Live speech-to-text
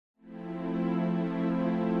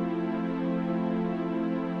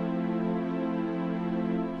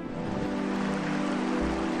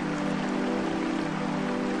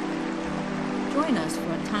pause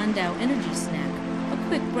for a Tandao energy snack, a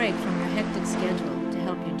quick break from your hectic schedule to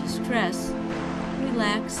help you distress,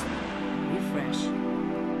 relax, and refresh.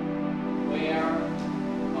 Aware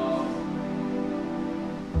of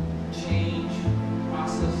change,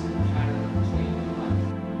 process, and pattern between your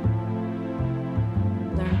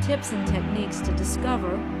life. Learn tips and techniques to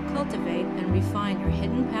discover, cultivate, and refine your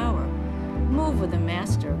hidden power. Move with a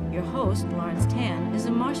Master. Your host, Lawrence Tan, is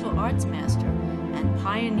a martial arts master and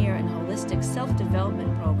pioneer in holistic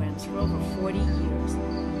self-development programs for over 40 years.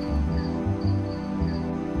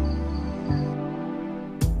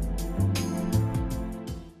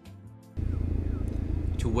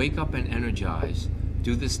 To wake up and energize,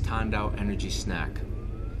 do this Tandao energy snack.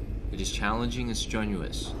 It is challenging and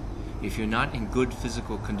strenuous. If you're not in good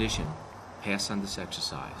physical condition, pass on this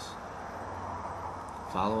exercise.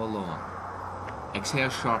 Follow along. Exhale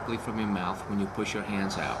sharply from your mouth when you push your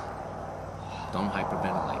hands out. Don't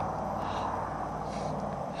hyperventilate.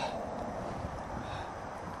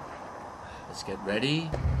 Let's get ready.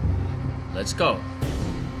 Let's go.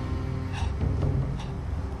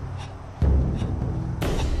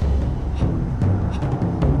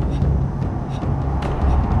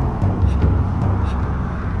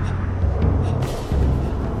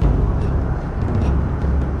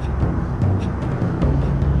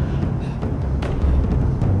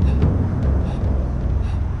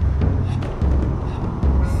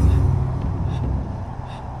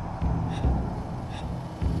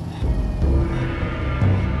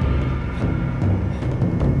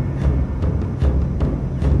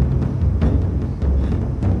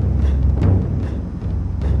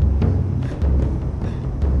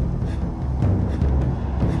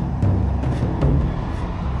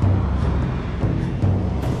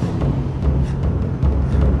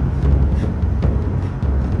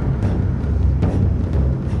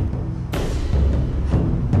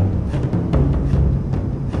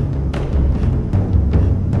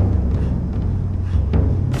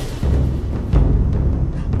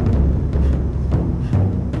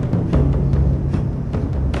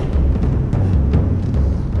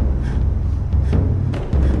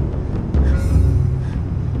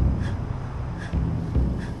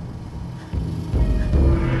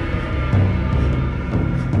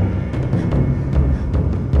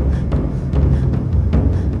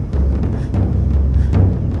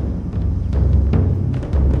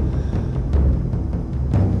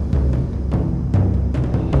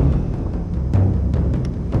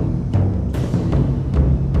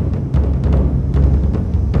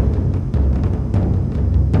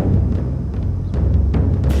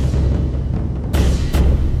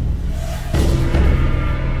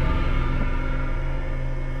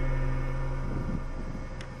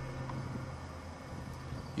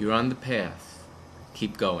 You're on the path.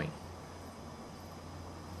 Keep going.